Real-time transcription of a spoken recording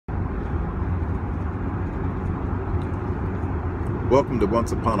Welcome to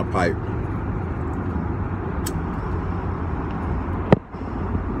Once Upon a Pipe.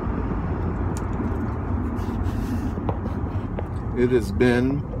 It has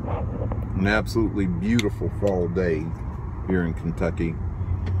been an absolutely beautiful fall day here in Kentucky.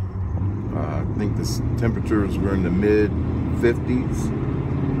 I think the temperatures were in the mid-50s,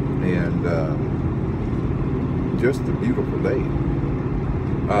 and just a beautiful day.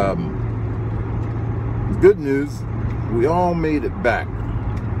 Good news, we all made it back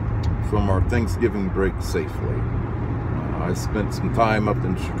from our Thanksgiving break safely. I spent some time up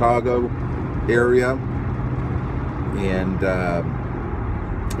in the Chicago area, and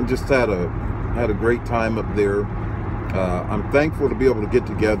just had a great time up there. I'm thankful to be able to get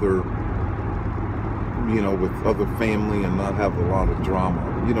together, you know, with other family and not have a lot of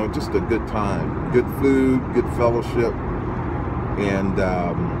drama. You know, just a good time, good food, good fellowship, and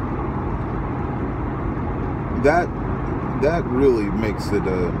that really makes it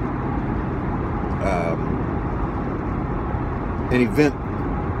an event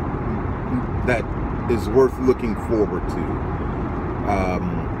that is worth looking forward to.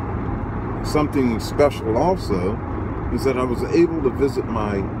 Something special also is that I was able to visit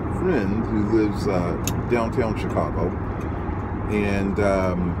my friend who lives downtown Chicago, and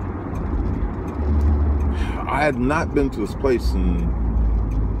I had not been to this place in,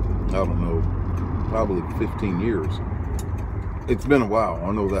 I don't know, probably 15 years. It's been a while,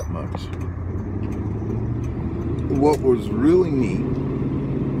 I know that much. What was really neat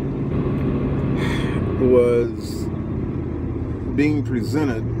was being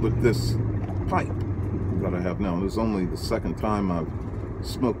presented with this pipe that I have now. This is only the second time I've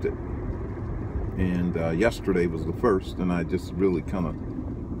smoked it, and yesterday was the first, and I just really kind of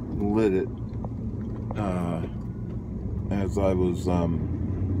lit it as I was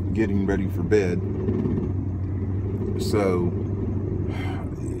getting ready for bed. So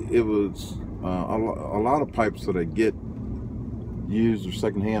it was a lot of pipes that I get used or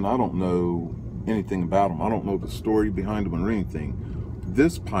secondhand. I don't know anything about them. I don't know the story behind them or anything.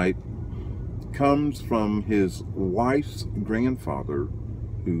 This pipe comes from his wife's grandfather,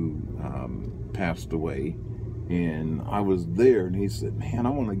 who passed away, and I was there, and he said, "Man, I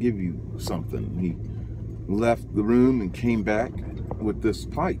want to give you something." He left the room and came back with this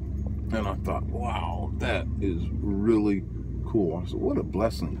pipe, and I thought, wow, that is really cool. I said, what a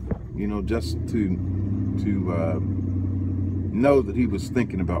blessing, you know, just to know that he was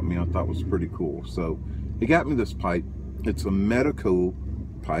thinking about me. I thought was pretty cool. So he got me this pipe. It's a Medico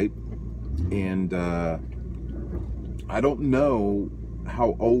pipe, and I don't know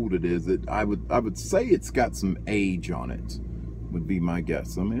how old it is. I would say it's got some age on it, would be my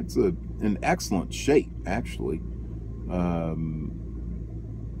guess. I mean, it's an excellent shape, actually,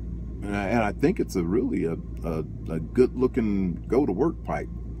 and I think it's a really a good looking go to work pipe.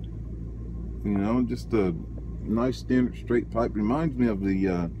 You know, just a nice standard straight pipe. Reminds me of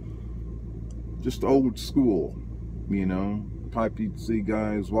the just old school, you know, pipe you'd see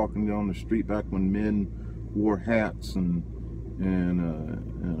guys walking down the street back when men wore hats and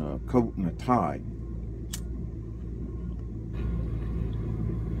a coat and a tie.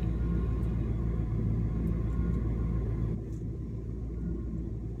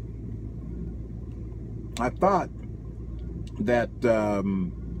 I thought that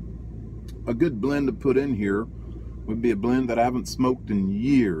a good blend to put in here would be a blend that I haven't smoked in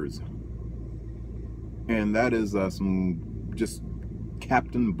years, and that is some just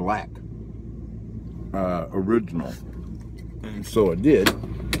Captain Black original. And so I did,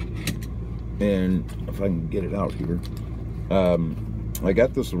 and if I can get it out here, I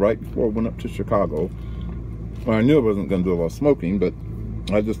got this right before I went up to Chicago. Well, I knew I wasn't going to do a lot of smoking, but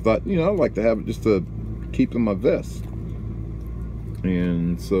I just thought, you know, I'd like to have it just to keep in my vest.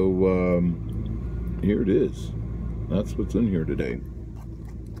 And so here it is. That's what's in here today.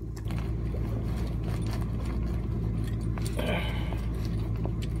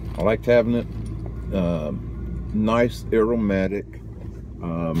 I liked having it. Nice, aromatic.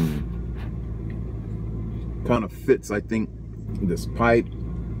 Kind of fits, I think, this pipe,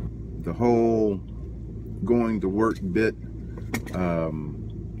 the whole going to work bit.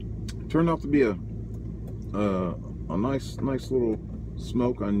 Turned out to be a nice little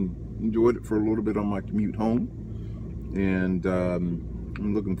smoke. I enjoyed it for a little bit on my commute home, and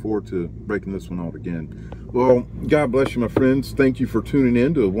I'm looking forward to breaking this one out again. Well, God bless you, my friends. Thank you for tuning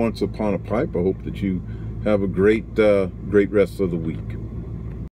in to Once Upon a Pipe. I hope that you have a great rest of the week.